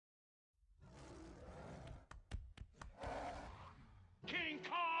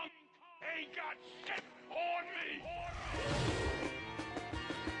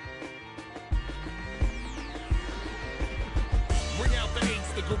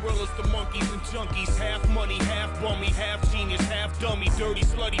the gorillas, the monkeys and junkies. Half money, half bummy, half genius, half dummy. Dirty,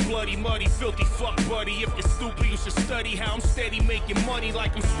 slutty, bloody, muddy, filthy fuck buddy. If you're stupid, you should study how I'm steady making money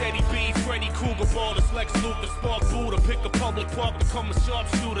like I'm steady B. Freddy Krueger, ballers, Lex Luthor, spark Buddha. Pick a public park, become a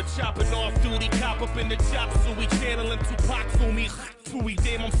sharpshooter. Chopping off duty, cop up in the chop suey. Channeling Tupac to me. Pooey,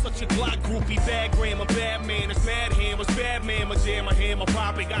 damn, I'm such a Glock groupie. Bad grammar, bad manners, mad hammers, bad man, my jam, my hammer,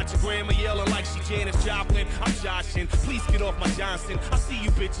 popping. Got your grandma yelling like she Janis Joplin. I'm joshing, please get off my Johnson. I see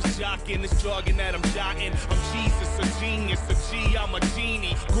you bitches jocking, this jargon that I'm jotting. I'm Jesus, a genius, a G, I'm a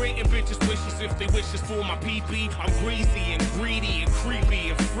genie. Granting bitches wishes if they wishes for my PP. I'm greasy and greedy and creepy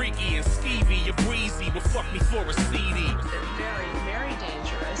and freaky and skeevy. You're breezy, but fuck me for a CD. They're very, very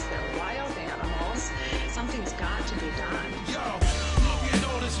dangerous. They're wild animals. Something's got to be done. Yo, look at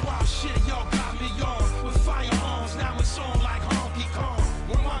all this wild shit y'all got me on. With firearms, now it's on like honky Kong.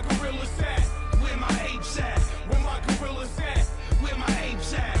 Where my gorillas at? Where my apes at? Where my gorillas at? Where my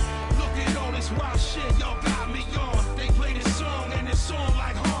apes at? Look at all this wild shit y'all got me on. They play this song and it's on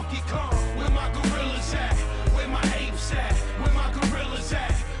like honky Kong. Where my gorillas at? Where my apes at? Where my gorillas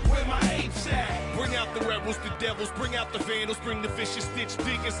at? Where my apes at? Bring out the rebels, the devils, bring out the vandals, bring the vicious ditch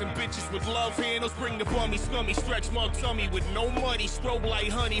diggers and bitches with love handles, bring the bummy, scummy, stretch mark tummy with no money, strobe light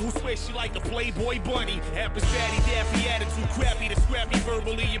honey, who swears she like a Playboy bunny. Happens daddy, daffy attitude, crappy to scrappy,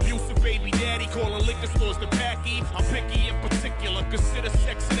 verbally abusive baby daddy, calling liquor stores the packy. I'm picky in particular, consider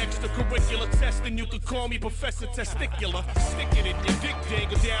sex an extracurricular testing. You could call me Professor Testicular. Stick it in your dick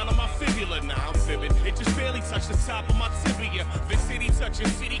dangle down on my fibula. Nah, I'm fibbing. It just barely touched the top of my tibia. Vic City touching,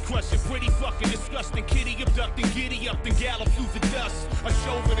 city crushing, pretty fucking disgusting. Kitty abducting, giddy up, then gallop through the dust. A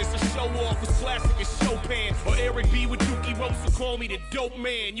chauvinist, a show off, was classic as Chopin. Or Eric B with Dookie Ropes, so call me the dope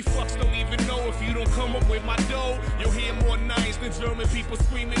man. You fucks don't even know if you don't come up with my dough. You'll hear more nines than German people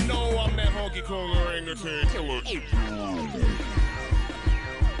screaming, no, I'm that honky Kong orangutan killer. Yo,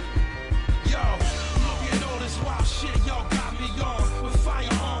 look at all this wild shit y'all got me on. With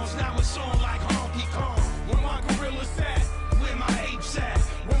firearms, now it's on like honky Kong. Where my gorillas at? Where my apes at?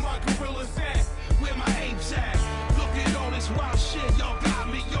 Where my gorillas at? Where my apes at? Look at all this wild shit y'all got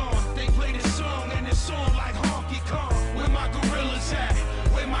me on. They play this song and it's on like honky Kong. Where my gorillas at?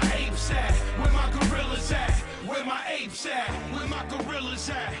 Where my apes at? Where my gorillas at? Where my apes at? Where my gorillas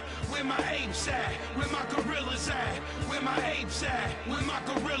at? Where my apes at? Where my gorillas at? Where my apes at? Where my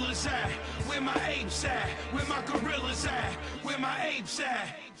gorillas at? Where my apes at? Where my gorillas at? Where my apes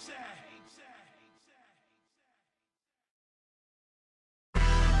at?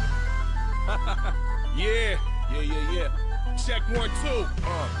 Yeah. Check 1, 2.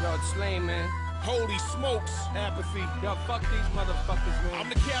 Yo, it's lame, man. Holy smokes. Apathy. Yo, fuck these motherfuckers, man. I'm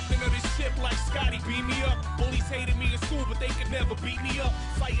the captain of this ship like Scotty, beam me up. Bullies hated me in school, but they could never beat me up.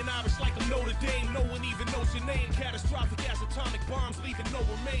 Fighting Irish like I'm Notre Dame, no one even knows your name. Catastrophic as atomic bombs, leaving no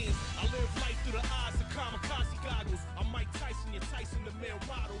remains. I live life through the eyes of kamikaze goggles.